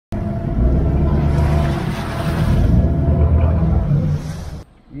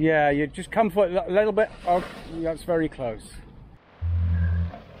Yeah, you just come for a little bit. Oh, that's very close.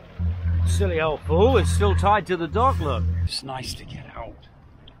 Silly old fool, it's still tied to the dock, look. It's nice to get out.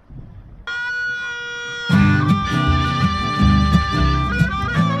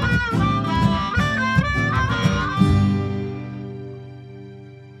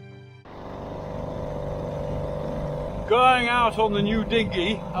 Going out on the new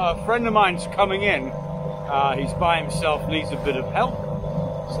dinghy. A friend of mine's coming in. He's by himself, needs a bit of help.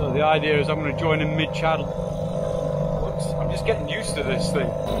 So the idea is I'm going to join him mid-channel. Whoops, I'm just getting used to this thing.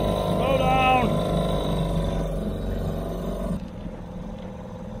 Slow down!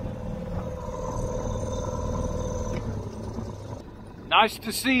 Nice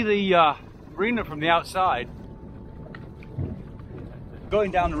to see the marina from the outside.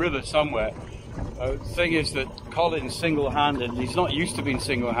 Going down the river somewhere. The thing is that Colin's single-handed. He's not used to being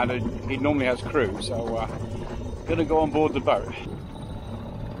single-handed. He normally has crew, so gonna go on board the boat.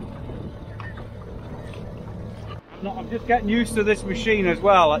 I'm just getting used to this machine as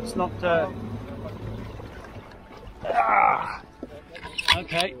well. It's not.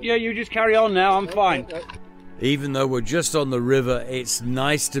 Okay, yeah, you just carry on now. I'm fine. Even though we're just on the river, it's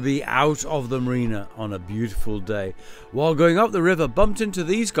nice to be out of the marina on a beautiful day. While going up the river, bumped into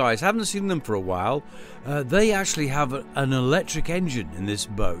these guys. Haven't seen them for a while. They actually have an electric engine in this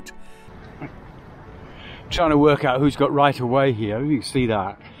boat. Trying to work out who's got right of way here. You can see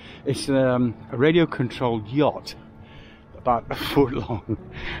that. It's a radio-controlled yacht, about a foot long.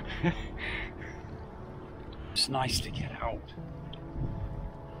 It's nice to get out.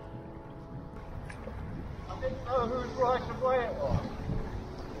 I didn't know whose right of way it was.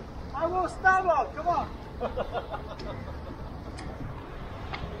 I will stand on, come on!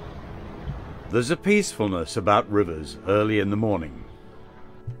 There's a peacefulness about rivers early in the morning.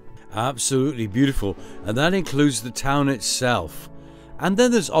 Absolutely beautiful, and that includes the town itself. And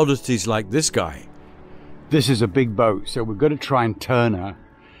then there's oddities like this guy. This is a big boat, so we're going to try and turn her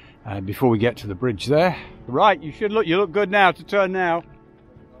before we get to the bridge there. Right, you look good now to turn now.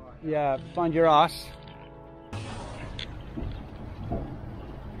 Yeah, find your ass.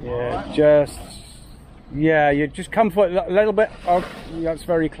 Yeah, you just come for a little bit. Oh, that's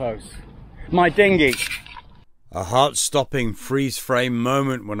very close. My dinghy. A heart-stopping freeze-frame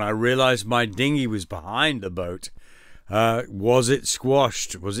moment when I realized my dinghy was behind the boat. Was it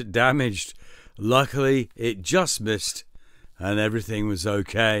squashed? Was it damaged? Luckily, it just missed and everything was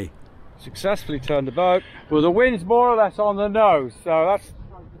okay. Successfully turned the boat. Well, the wind's more or less on the nose, so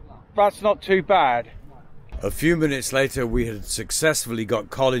that's not too bad. A few minutes later, we had successfully got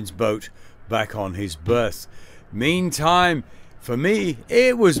Colin's boat back on his berth. Meantime, for me,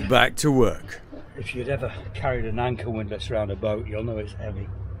 it was back to work. If you'd ever carried an anchor windlass around a boat, you'll know it's heavy.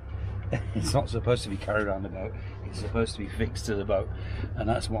 It's not supposed to be carried around the boat. It's supposed to be fixed to the boat, and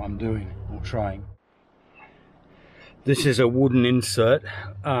that's what I'm doing, or trying. This is a wooden insert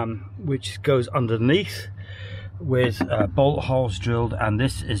which goes underneath with bolt holes drilled, and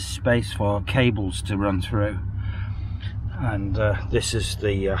this is space for cables to run through. And this is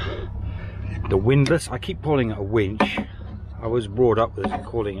the windlass. I keep calling it a winch. I was brought up with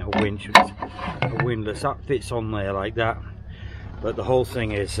calling it a winch. It's a windlass. That fits on there like that, but the whole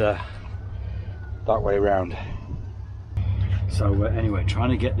thing is that way around. So anyway,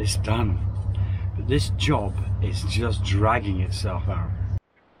 trying to get this done, but this job is just dragging itself out.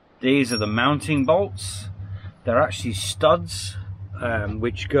 These are the mounting bolts. They're actually studs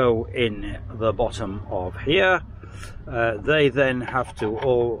which go in the bottom of here. They then have to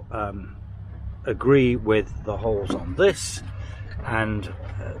all agree with the holes on this, and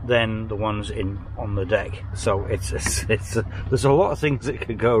then the ones in on the deck. So there's a lot of things that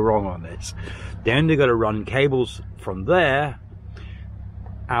could go wrong on this. Then they've got to run cables from there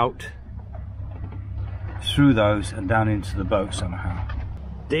out through those and down into the boat somehow.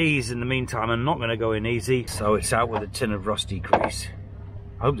 These in the meantime are not going to go in easy, so it's out with a tin of rusty grease.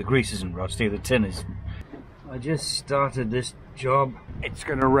 I hope the grease isn't rusty, the tin is. I just started this job. It's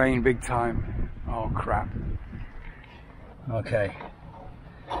going to rain big time. Oh crap. Okay.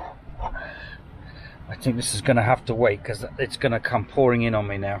 I think this is going to have to wait because it's going to come pouring in on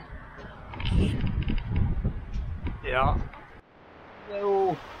me now. Yeah.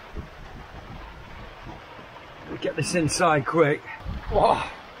 No. Get this inside quick. Whoa.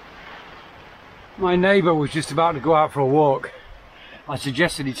 My neighbour was just about to go out for a walk. I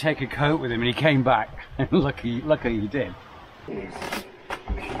suggested he take a coat with him and he came back. Lucky he did.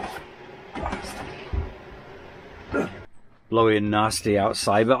 Blowing nasty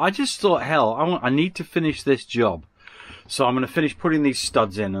outside, but I just thought, hell, I need to finish this job. So I'm going to finish putting these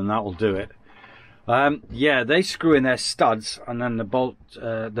studs in and that will do it. Yeah, they screw in their studs, and then the bolt,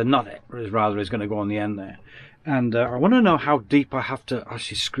 the nut is going to go on the end there. And I want to know how deep I have to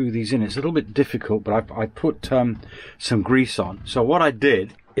actually screw these in. It's a little bit difficult, but I put some grease on. So what I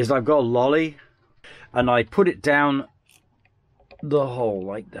did is I've got a lolly, and I put it down the hole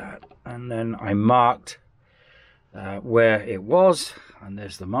like that, and then I marked where it was, and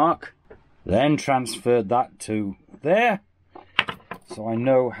there's the mark. Then transferred that to there, so I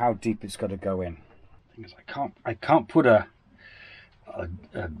know how deep it's got to go in. The thing is, I can't put a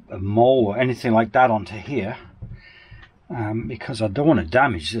mole or anything like that onto here because I don't want to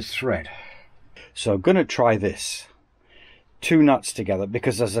damage this thread. So I'm going to try this. 2 nuts together,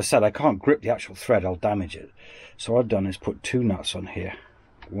 because as I said, I can't grip the actual thread, I'll damage it. So what I've done is put 2 nuts on here.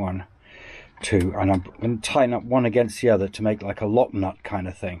 1, 2, and I'm going to tighten up one against the other to make like a lock nut kind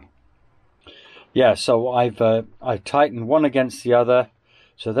of thing. Yeah, so I've tightened one against the other,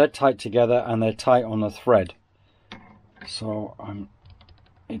 so they're tight together and they're tight on the thread. So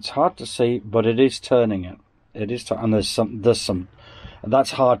it's hard to see, but it is turning it. It is, and there's some, and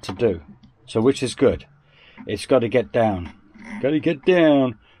that's hard to do. So which is good. It's got to get down. Got to get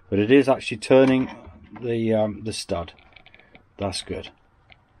down, but it is actually turning the stud. That's good.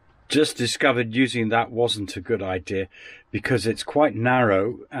 Just discovered using that wasn't a good idea because it's quite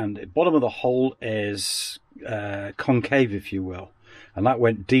narrow and the bottom of the hole is concave, if you will, and that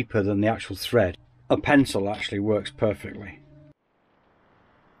went deeper than the actual thread. A pencil actually works perfectly.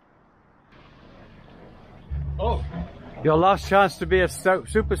 Oh, your last chance to be a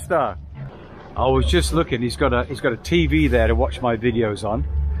superstar. I was just looking. He's got a TV there to watch my videos on.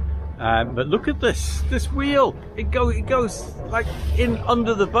 But look at this wheel. It goes like in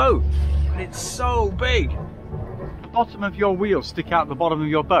under the boat, and it's so big. The bottom of your wheel stick out the bottom of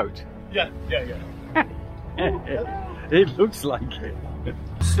your boat. Yeah. It looks like it.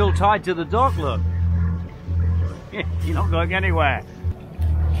 Still tied to the dock, look. You're not going anywhere.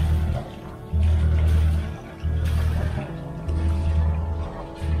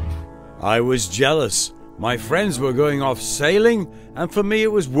 I was jealous. My friends were going off sailing, and for me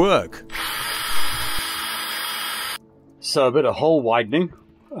it was work. So a bit of hole widening.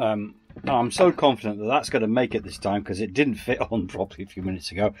 I'm so confident that that's going to make it this time because it didn't fit on properly a few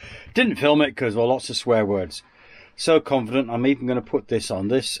minutes ago. Didn't film it because there were lots of swear words. So confident I'm even going to put this on.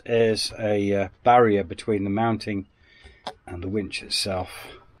 This is a barrier between the mounting and the winch itself.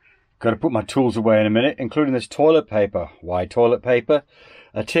 Got to put my tools away in a minute, including this toilet paper. Why toilet paper?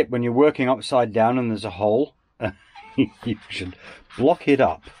 A tip: when you're working upside down and there's a hole, you should block it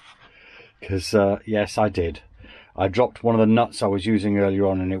up. Because, yes, I did. I dropped one of the nuts I was using earlier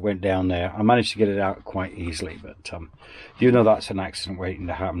on and it went down there. I managed to get it out quite easily, but you know that's an accident waiting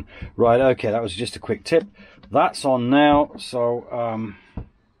to happen. Right, okay, that was just a quick tip. That's on now, so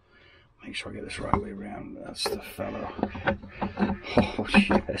make sure I get this right way around. That's the fellow. Oh,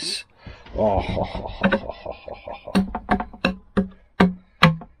 yes. Oh,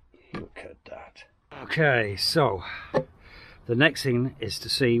 look at that. Okay, so the next thing is to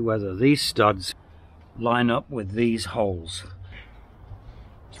see whether these studs line up with these holes.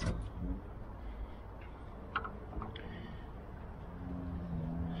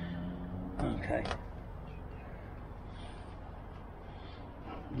 Okay.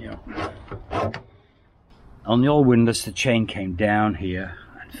 Yeah. On the old windlass, the chain came down here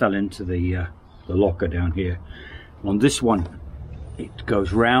and fell into the locker down here. On this one, it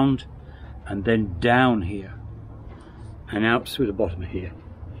goes round and then down here and out through the bottom here.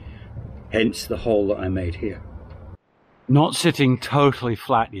 Hence the hole that I made here. Not sitting totally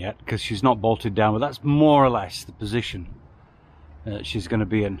flat yet because she's not bolted down, but that's more or less the position that she's going to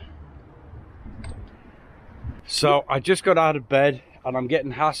be in. So I just got out of bed and I'm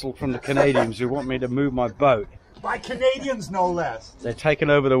getting hassled from the Canadians who want me to move my boat. By Canadians, no less. They're taking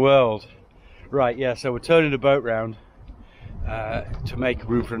over the world. Right, yeah, so we're turning the boat round to make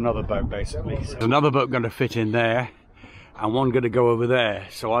room for another boat, basically. So another boat going to fit in there and one going to go over there.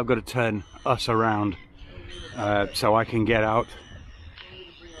 So I've got to turn us around so I can get out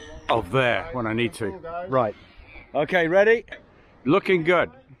of there when I need to. Right. Okay, ready? Looking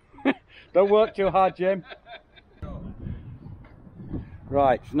good. Don't work too hard, Jim.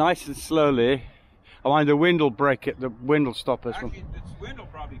 Right, nice and slowly. I mind the wind will break it, the wind will stop us. Actually, the wind will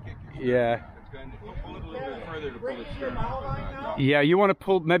probably kick you. Yeah. It's going to pull it a little bit further to pull it stern. Yeah, you want to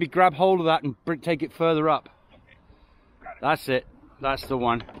pull, maybe grab hold of that and take it further up. That's it. That's the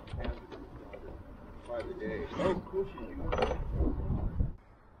one.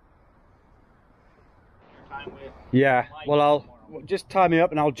 Yeah. Well, I'll just tie me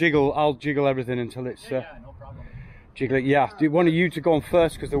up and I'll jiggle everything until it's Jiggly, yeah. Do you want you to go on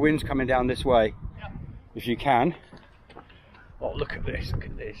first because the wind's coming down this way? Yeah. If you can. Oh, look at this, look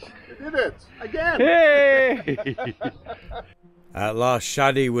at this. You did it! Again! Hey! At last,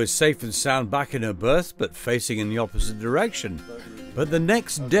 Shadi was safe and sound back in her berth, but facing in the opposite direction. But the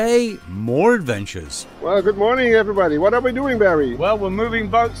next day, more adventures. Well, good morning, everybody. What are we doing, Barry? Well, we're moving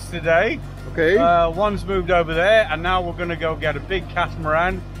boats today. Okay. One's moved over there, and now we're going to go get a big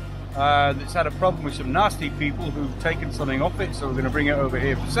catamaran that's had a problem with some nasty people who've taken something off it, so we're going to bring it over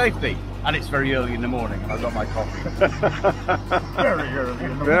here for safety. And it's very early in the morning, and I've got my coffee. Very early in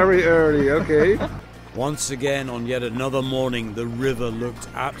the morning. Very early, okay. Once again, on yet another morning, the river looked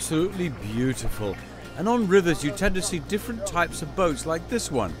absolutely beautiful. And on rivers, you tend to see different types of boats like this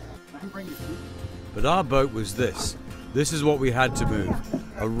one. But our boat was this. This is what we had to move.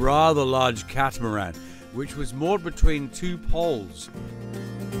 A rather large catamaran, which was moored between two poles.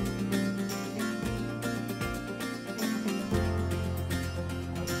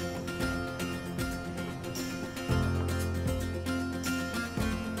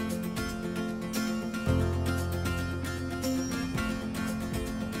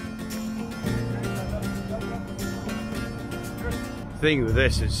 Thing with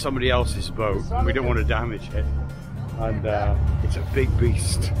this is somebody else's boat. We don't want to damage it, and it's a big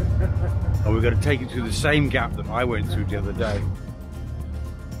beast. And we're going to take it through the same gap that I went through the other day.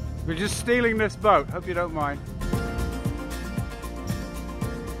 We're just stealing this boat. Hope you don't mind.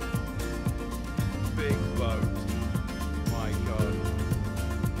 Big boat. My God.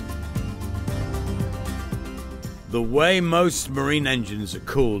 The way most marine engines are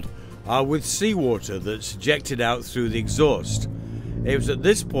cooled are with seawater that's ejected out through the exhaust. It was at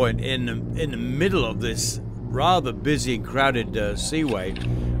this point in the middle of this rather busy and crowded seaway,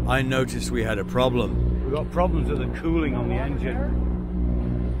 I noticed we had a problem. We've got problems with the cooling on the engine.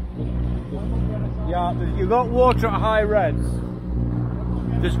 Yeah, you've got water at high revs.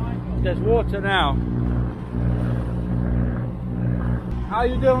 There's water now. How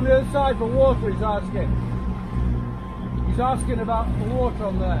you doing on the other side for water, he's asking. He's asking about the water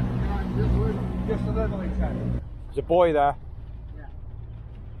on there. Just a little, he said. There's a boy there.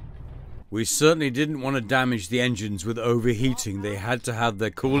 We certainly didn't want to damage the engines with overheating. They had to have their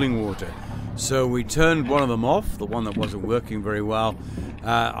cooling water. So we turned one of them off, the one that wasn't working very well.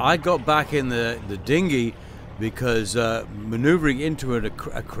 I got back in the dinghy because maneuvering into a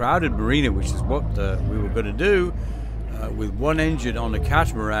crowded marina, which is what we were going to do, with one engine on a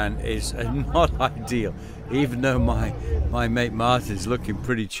catamaran is not ideal. Even though my mate Martin's looking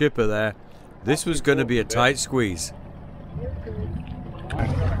pretty chipper there, this was going to be a tight squeeze.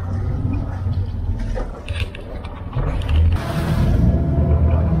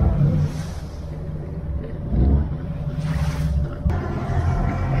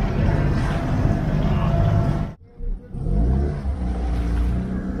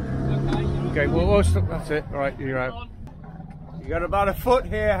 Okay, well, that's it. All right, you're out. You got about a foot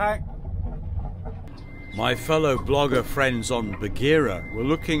here, Hank. My fellow blogger friends on Bagheera were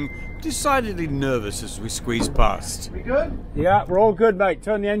looking decidedly nervous as we squeezed past. We good? Yeah, we're all good, mate.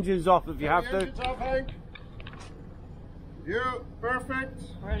 Turn the engines off if you have to. Engines off, Hank. You,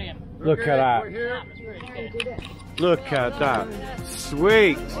 perfect. Brilliant. Look Okay, at that. we're here. Look at that.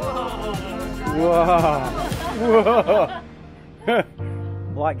 Sweet. Whoa. Whoa.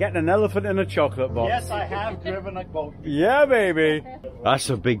 Like getting an elephant in a chocolate box. Yes, I have driven a boat. Yeah, baby. That's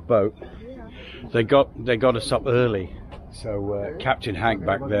a big boat. They got us up early. So Captain Hank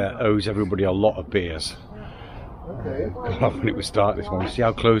back there owes everybody a lot of beers. Okay. Got off when it was dark this morning. See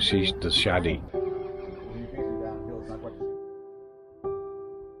how close he is to Shadi.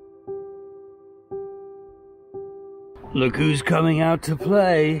 Look who's coming out to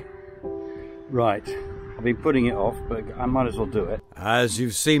play. Right. I've been putting it off, but I might as well do it. As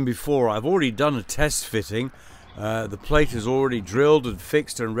you've seen before, I've already done a test fitting. The plate is already drilled and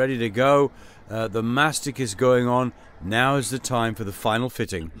fixed and ready to go. The mastic is going on. Now is the time for the final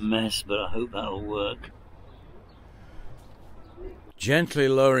fitting. Mess, but I hope that'll work. Gently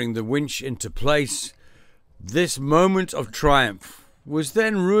lowering the winch into place, this moment of triumph was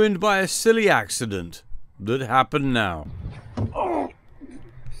then ruined by a silly accident that happened now. Oh!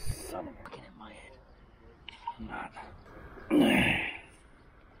 Son of a fucking in my head.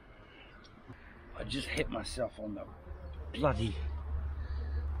 I just hit myself on the bloody...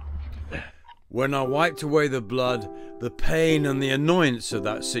 When I wiped away the blood, the pain and the annoyance of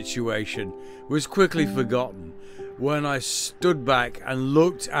that situation was quickly forgotten when I stood back and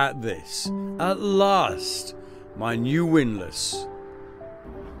looked at this. At last, my new windlass.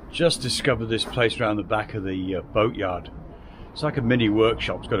 Just discovered this place around the back of the boatyard. It's like a mini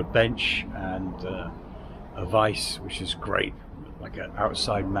workshop. It's got a bench and a a vise, which is great, like an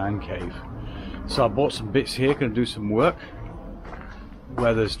outside man cave. So I bought some bits here, gonna do some work.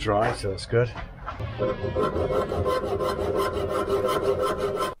 Weather's dry, so that's good.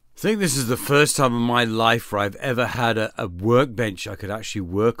 I think this is the first time in my life where I've ever had a workbench I could actually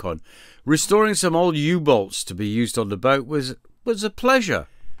work on. Restoring some old U-bolts to be used on the boat was a pleasure.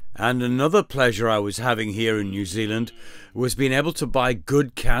 And another pleasure I was having here in New Zealand was being able to buy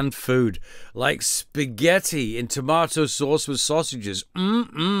good canned food, like spaghetti in tomato sauce with sausages.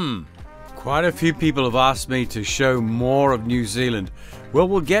 Quite a few people have asked me to show more of New Zealand. Well,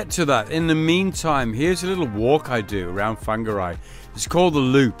 we'll get to that. In the meantime, here's a little walk I do around Whangarei. It's called the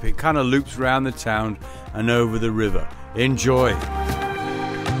Loop. It kind of loops around the town and over the river. Enjoy.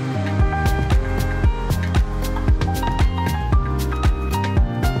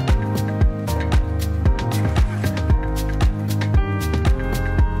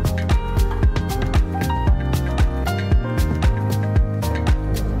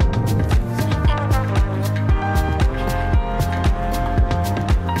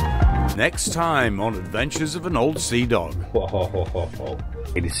 Next time on Adventures of an Old Sea Dog.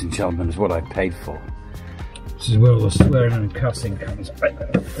 Ladies and gentlemen, is what I paid for. This is where all the swearing and cussing comes.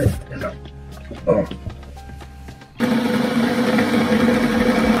 Oh.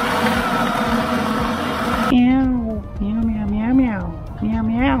 Meow, meow, meow, meow, meow, meow,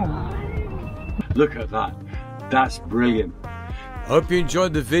 meow. Look at that. That's brilliant. Hope you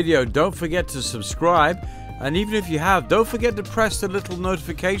enjoyed the video. Don't forget to subscribe. And even if you have, don't forget to press the little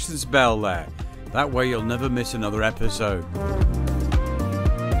notifications bell there. That way you'll never miss another episode.